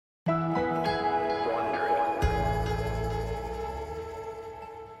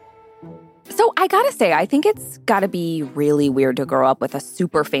I gotta say, I think it's gotta be really weird to grow up with a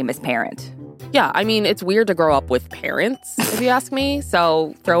super famous parent. Yeah, I mean, it's weird to grow up with parents, if you ask me.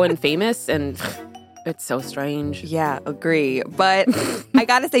 So throw in famous and it's so strange. Yeah, agree. But I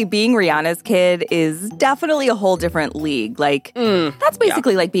gotta say, being Rihanna's kid is definitely a whole different league. Like, that's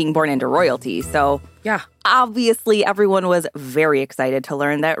basically like being born into royalty. So yeah, obviously everyone was very excited to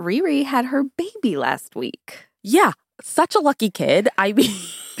learn that Riri had her baby last week. Yeah, such a lucky kid. I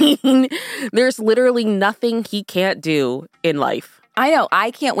mean, there's literally nothing he can't do in life. I know.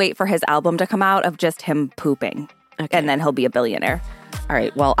 I can't wait for his album to come out of just him pooping. Okay. And then he'll be a billionaire. All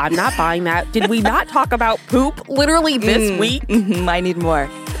right, well, I'm not buying that. Did we not talk about poop literally this week? I need more.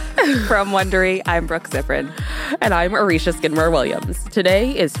 From Wondery, I'm Brooke Ziprin. And I'm Arisha Skidmore-Williams.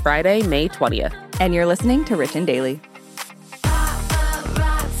 Today is Friday, May 20th. And you're listening to Rich and Daily.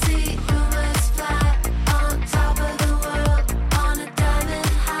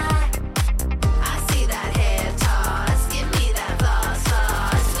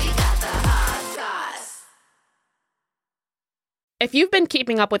 If you've been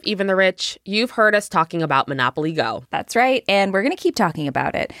keeping up with Even the Rich, you've heard us talking about Monopoly Go. That's right, and we're going to keep talking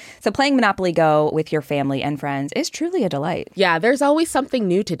about it. So playing Monopoly Go with your family and friends is truly a delight. Yeah, there's always something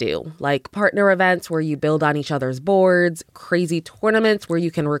new to do, like partner events where you build on each other's boards, crazy tournaments where you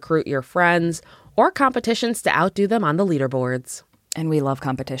can recruit your friends, or competitions to outdo them on the leaderboards. And we love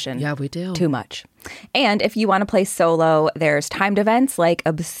competition. Yeah, we do. Too much. And if you want to play solo, there's timed events like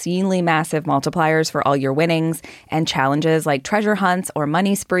obscenely massive multipliers for all your winnings and challenges like treasure hunts or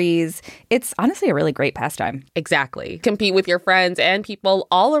money sprees. It's honestly a really great pastime. Exactly. Compete with your friends and people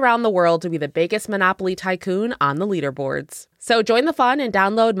all around the world to be the biggest Monopoly tycoon on the leaderboards. So join the fun and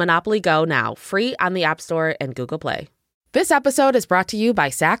download Monopoly Go now, free on the App Store and Google Play. This episode is brought to you by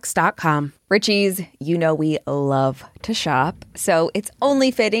Saks.com. Richies, you know we love to shop, so it's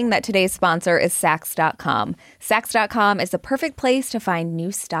only fitting that today's sponsor is Saks.com. Saks.com is the perfect place to find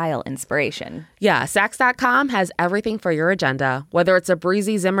new style inspiration. Yeah, Saks.com has everything for your agenda, whether it's a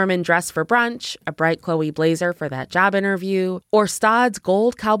breezy Zimmermann dress for brunch, a bright Chloe blazer for that job interview, or Staud's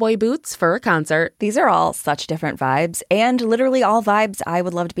gold cowboy boots for a concert. These are all such different vibes, and literally all vibes I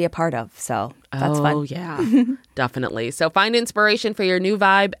would love to be a part of, so that's fun. Oh, yeah, definitely. So find inspiration for your new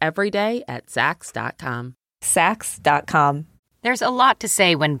vibe every day at Saks.com. Saks.com. There's a lot to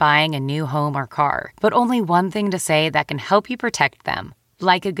say when buying a new home or car, but only one thing to say that can help you protect them.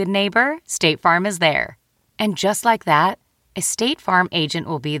 Like a good neighbor, State Farm is there. And just like that, a State Farm agent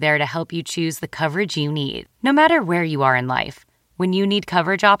will be there to help you choose the coverage you need, no matter where you are in life. When you need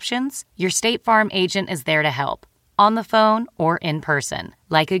coverage options, your State Farm agent is there to help, on the phone or in person.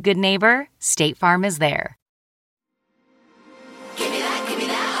 Like a good neighbor, State Farm is there. Give me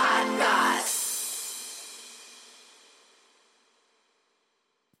that hot goss.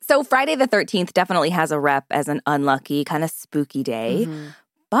 So Friday the 13th definitely has a rep as an unlucky, kind of spooky day.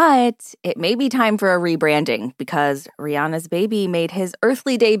 But it may be time for a rebranding because Rihanna's baby made his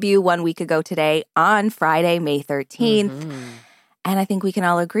earthly debut 1 week ago today on Friday, May 13th. And I think we can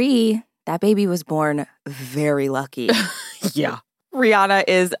all agree that baby was born very lucky. Yeah. Rihanna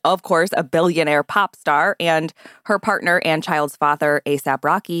is, of course, a billionaire pop star, and her partner and child's father, A$AP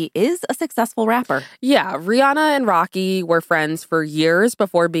Rocky, is a successful rapper. Yeah, Rihanna and Rocky were friends for years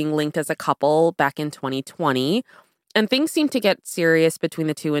before being linked as a couple back in 2020. And things seemed to get serious between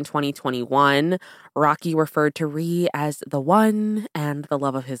the two in 2021. Rocky referred to Ree as the one and the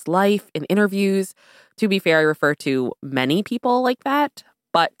love of his life in interviews. To be fair, I refer to many people like that,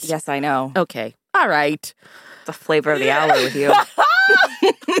 but... Yes, I know. Okay. All right. The flavor of the hour with you.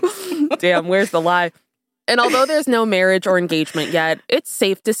 Damn, where's the lie? And although there's no marriage or engagement yet, it's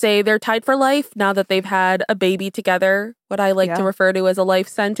safe to say they're tied for life now that they've had a baby together, what I like to refer to as a life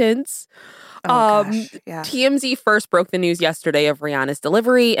sentence. TMZ first broke the news yesterday of Rihanna's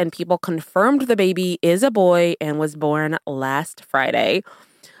delivery, and people confirmed the baby is a boy and was born last Friday.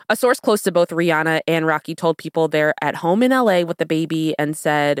 A source close to both Rihanna and Rocky told people they're at home in LA with the baby and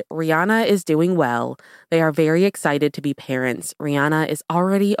said, Rihanna is doing well. They are very excited to be parents. Rihanna is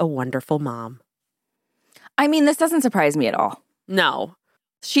already a wonderful mom. I mean, this doesn't surprise me at all. No.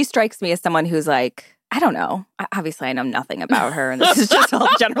 She strikes me as someone who's like, I don't know. Obviously, I know nothing about her, and this is just all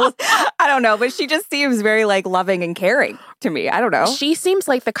general. I don't know, but she just seems very, like, loving and caring to me. I don't know. She seems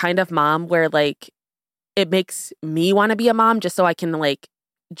like the kind of mom where, like, it makes me want to be a mom just so I can, like,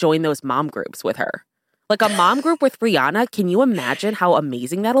 join those mom groups with her. Like, a mom group with Rihanna, can you imagine how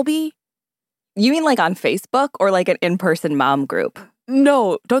amazing that'll be? You mean, like, on Facebook or, like, an in-person mom group?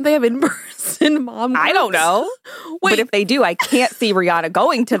 No, don't they have in-person mom groups? I don't know. Wait. But if they do, I can't see Rihanna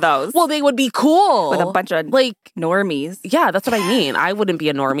going to those. Well, they would be cool. With a bunch of, like, normies. Yeah, that's what I mean. I wouldn't be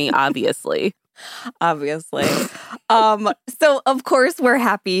a normie, obviously. Obviously. So, of course, we're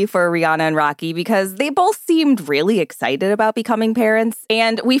happy for Rihanna and Rocky because they both seemed really excited about becoming parents.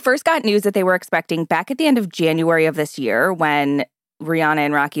 And we first got news that they were expecting back at the end of January of this year when Rihanna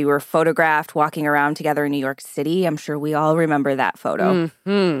and Rocky were photographed walking around together in New York City. I'm sure we all remember that photo.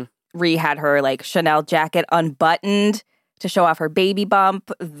 Mm-hmm. Rhea had her Chanel jacket unbuttoned to show off her baby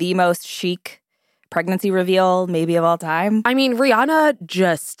bump, the most chic pregnancy reveal maybe of all time. I mean, Rihanna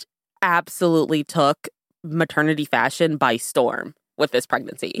just absolutely took maternity fashion by storm with this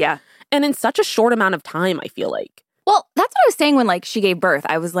pregnancy. Yeah. And in such a short amount of time, I feel like. Well, that's what I was saying when she gave birth.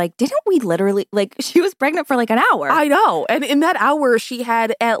 I was like, didn't we literally, she was pregnant for an hour. I know. And in that hour, she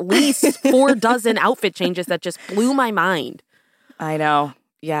had at least 4 dozen outfit changes that just blew my mind. I know.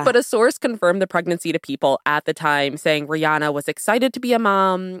 Yeah. But a source confirmed the pregnancy to people at the time, saying Rihanna was excited to be a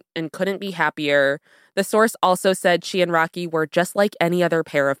mom and couldn't be happier. The source also said she and Rocky were just like any other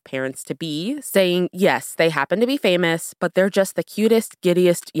pair of parents to be, saying, yes, they happen to be famous, but they're just the cutest,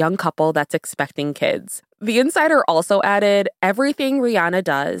 giddiest young couple that's expecting kids. The insider also added, everything Rihanna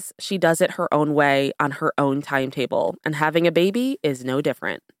does, she does it her own way on her own timetable, and having a baby is no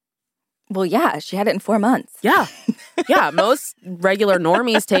different. Well, yeah, she had it in 4 months. Yeah. Yeah, most regular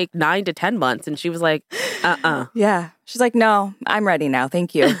normies take 9 to 10 months, and she was like, Yeah. She's like, no, I'm ready now.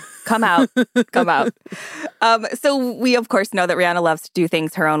 Thank you. Come out. Come out. So we, of course, know that Rihanna loves to do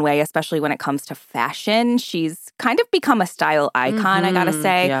things her own way, especially when it comes to fashion. She's kind of become a style icon, I gotta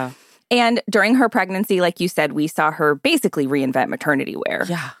say. Yeah. And during her pregnancy, like you said, we saw her basically reinvent maternity wear.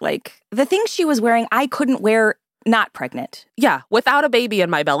 Yeah. The things she was wearing, I couldn't wear not pregnant. Yeah. Without a baby in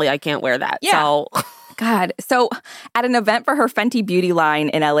my belly, I can't wear that. Yeah. So... God. So at an event for her Fenty Beauty line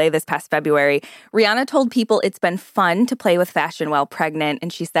in LA this past February, Rihanna told people it's been fun to play with fashion while pregnant.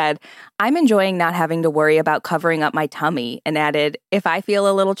 And she said, I'm enjoying not having to worry about covering up my tummy, and added, if I feel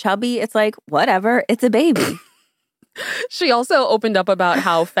a little chubby, it's like, whatever, it's a baby. She also opened up about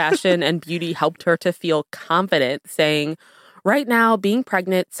how fashion and beauty helped her to feel confident, saying, right now, being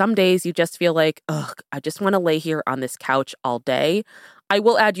pregnant, some days you just feel like, ugh, I just want to lay here on this couch all day. I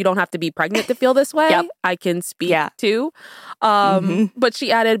will add, you don't have to be pregnant to feel this way. Yep. I can speak too. But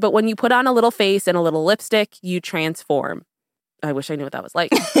she added, but when you put on a little face and a little lipstick, you transform. I wish I knew what that was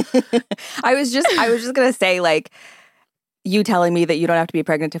like. I was just going to say, you telling me that you don't have to be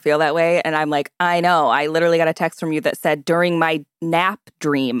pregnant to feel that way. And I'm like, I know. I literally got a text from you that said, during my nap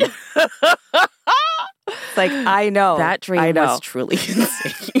dream. I know. That dream was truly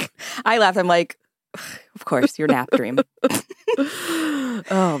insane. I laughed. I'm like, of course, your nap dream.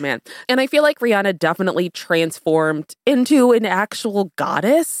 Oh, man. And I feel like Rihanna definitely transformed into an actual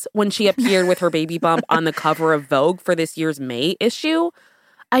goddess when she appeared with her baby bump on the cover of Vogue for this year's May issue.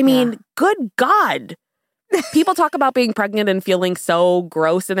 I mean, good God. People talk about being pregnant and feeling so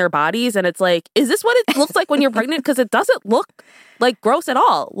gross in their bodies. And it's like, is this what it looks like when you're pregnant? Because it doesn't look gross at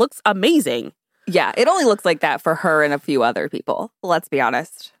all. It looks amazing. Yeah, it only looks like that for her and a few other people. Let's be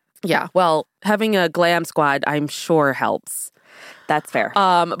honest. Yeah, well, having a glam squad, I'm sure helps. That's fair.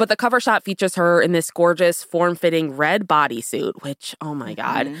 But the cover shot features her in this gorgeous, form-fitting red bodysuit, which, oh my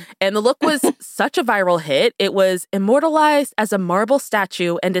God. And the look was such a viral hit. It was immortalized as a marble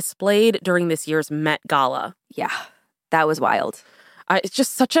statue and displayed during this year's Met Gala. Yeah, that was wild. It's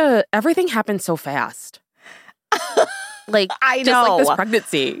just everything happened so fast. I know. Just like this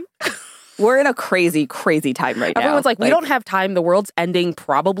pregnancy. We're in a crazy, crazy time right now. Everyone's like, we don't have time. The world's ending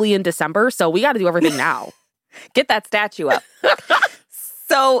probably in December, so we got to do everything now. Get that statue up.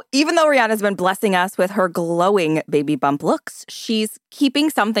 So even though Rihanna's been blessing us with her glowing baby bump looks, she's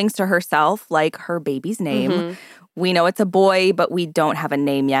keeping some things to herself, like her baby's name. We know it's a boy, but we don't have a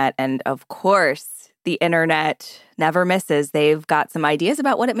name yet. And of course, the internet never misses. They've got some ideas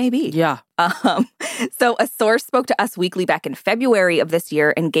about what it may be. Yeah. So a source spoke to Us Weekly back in February of this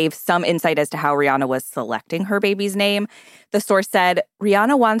year and gave some insight as to how Rihanna was selecting her baby's name. The source said,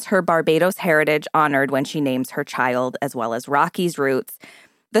 Rihanna wants her Barbados heritage honored when she names her child, as well as Rocky's roots.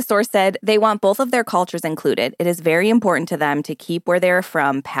 The source said they want both of their cultures included. It is very important to them to keep where they're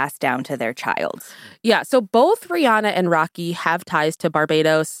from passed down to their child. Yeah, so both Rihanna and Rocky have ties to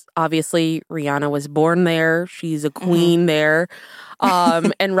Barbados. Obviously, Rihanna was born there. She's a queen there.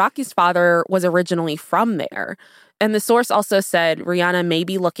 And Rocky's father was originally from there. And the source also said Rihanna may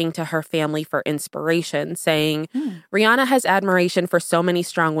be looking to her family for inspiration, saying Rihanna has admiration for so many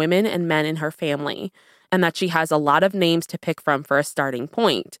strong women and men in her family, and that she has a lot of names to pick from for a starting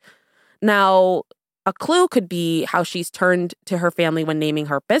point. Now, a clue could be how she's turned to her family when naming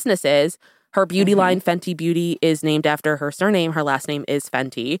her businesses. Her beauty line, Fenty Beauty, is named after her surname. Her last name is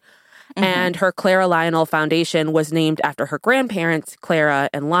Fenty. And her Clara Lionel Foundation was named after her grandparents, Clara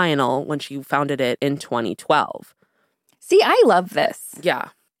and Lionel, when she founded it in 2012. See, I love this. Yeah.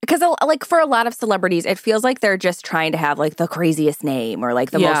 Because, like, for a lot of celebrities, it feels like they're just trying to have, like, the craziest name or,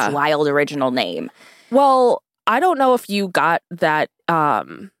 like, the most wild original name. Well, I don't know if you got that.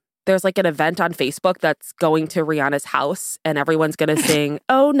 There's, like, an event on Facebook that's going to Rihanna's house, and everyone's going to sing,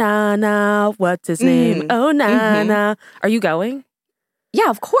 "Oh, Nana, what's his name? Oh, Nana." Are you going? Yeah,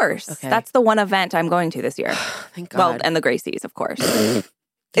 of course. Okay. That's the one event I'm going to this year. Thank God. Well, and the Gracies, of course.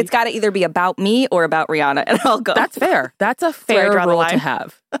 It's got to either be about me or about Rihanna, and I'll go. That's fair. That's a fair rule to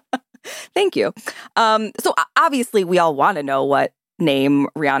have. Thank you. So obviously, we all want to know what name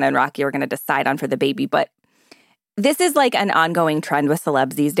Rihanna and Rocky are going to decide on for the baby, but this is like an ongoing trend with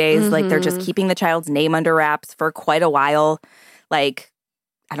celebs these days. Like, they're just keeping the child's name under wraps for quite a while. Like,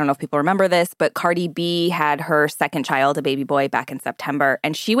 I don't know if people remember this, but Cardi B had her second child, a baby boy, back in September,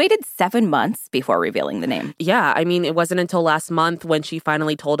 and she waited 7 months before revealing the name. Yeah, I mean, it wasn't until last month when she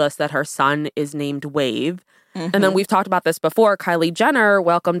finally told us that her son is named Wave. And then we've talked about this before. Kylie Jenner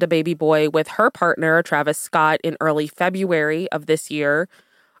welcomed a baby boy with her partner, Travis Scott, in early February of this year.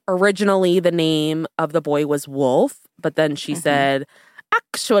 Originally, the name of the boy was Wolf, but then she said,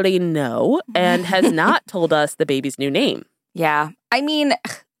 actually, no, and has not told us the baby's new name. Yeah. I mean,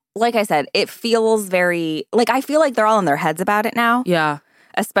 like I said, it feels very, like, I feel like they're all in their heads about it now. Yeah.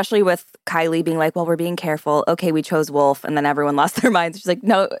 Especially with Kylie being like, well, we're being careful. Okay, we chose Wolf. And then everyone lost their minds. She's like,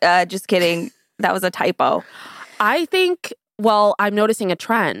 no, just kidding. That was a typo. I think, well, I'm noticing a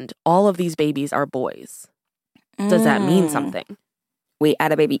trend. All of these babies are boys. Does that mean something? Wait,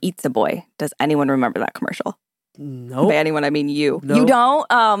 Add a Baby Eats a Boy. Does anyone remember that commercial? No. By anyone, I mean you. Nope. You don't?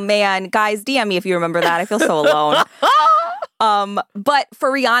 Oh, man. Guys, DM me if you remember that. I feel so alone. But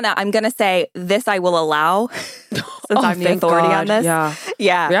for Rihanna, I'm going to say this I will allow since I'm the authority on this. Yeah.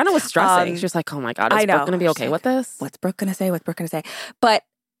 Yeah. Rihanna was stressing. She was like, oh my God, is Brooke going to be okay with this? What's Brooke going to say? What's Brooke going to say? But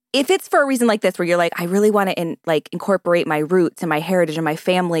if it's for a reason like this where you're like, I really want to incorporate my roots and my heritage and my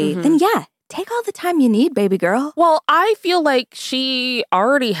family, then yeah, take all the time you need, baby girl. Well, I feel like she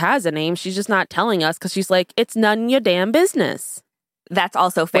already has a name. She's just not telling us because she's like, it's none of your damn business. That's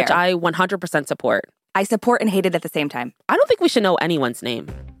also fair. Which I 100% support. I support and hate it at the same time. I don't think we should know anyone's name.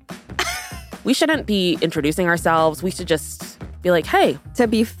 We shouldn't be introducing ourselves. We should just be like, hey. To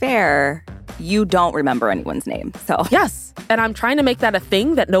be fair, you don't remember anyone's name, so. Yes, and I'm trying to make that a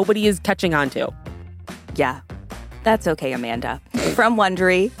thing that nobody is catching on to. Yeah, that's okay, Amanda. From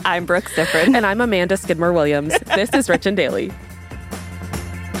Wondery, I'm Brooke Siffrin. And I'm Amanda Skidmore-Williams. This is Rich and Daily.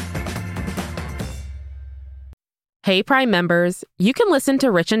 Hey, Prime members, you can listen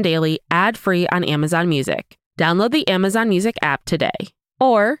to Rich and Daily ad-free on Amazon Music. Download the Amazon Music app today.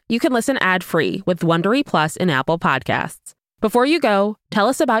 Or you can listen ad-free with Wondery Plus in Apple Podcasts. Before you go, tell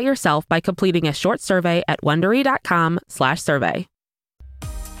us about yourself by completing a short survey at Wondery.com/survey.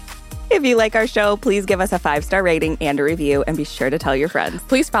 If you like our show, please give us a 5-star rating and a review, and be sure to tell your friends.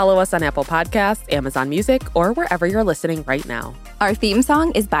 Please follow us on Apple Podcasts, Amazon Music, or wherever you're listening right now. Our theme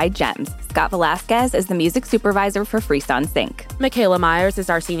song is by Gems. Scott Velasquez is the music supervisor for Freestone Sync. Michaela Myers is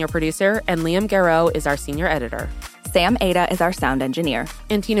our senior producer, and Liam Garreau is our senior editor. Sam Ada is our sound engineer.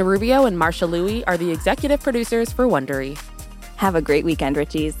 And Tina Rubio and Marsha Louie are the executive producers for Wondery. Have a great weekend,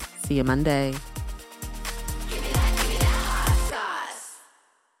 Richies. See you Monday.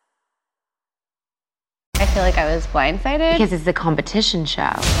 I feel like I was blindsided because it's a competition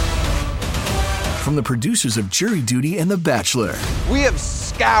show. From the producers of Jury Duty and The Bachelor. We have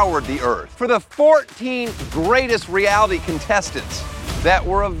scoured the earth for the 14 greatest reality contestants that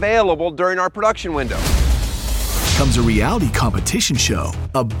were available during our production window. Comes a reality competition show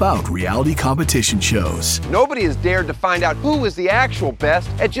about reality competition shows. Nobody has dared to find out who is the actual best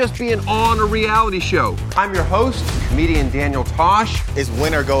at just being on a reality show. I'm your host, comedian Daniel Tosh. It's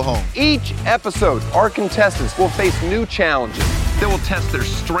win or go home. Each episode, our contestants will face new challenges that will test their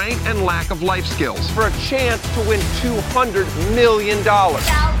strength and lack of life skills for a chance to win $200 million.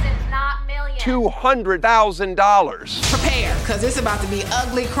 Thousands, not millions. $200,000. Prepare, because it's about to be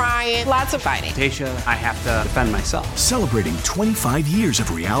ugly, crying, lots of fighting. Tasha, I have to defend myself. Celebrating 25 years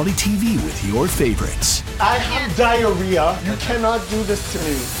of reality TV with your favorites. I have diarrhea. You cannot do this to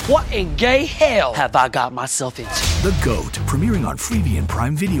me. What in gay hell have I got myself into? The GOAT, premiering on Freevee and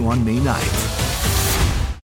Prime Video on May 9th.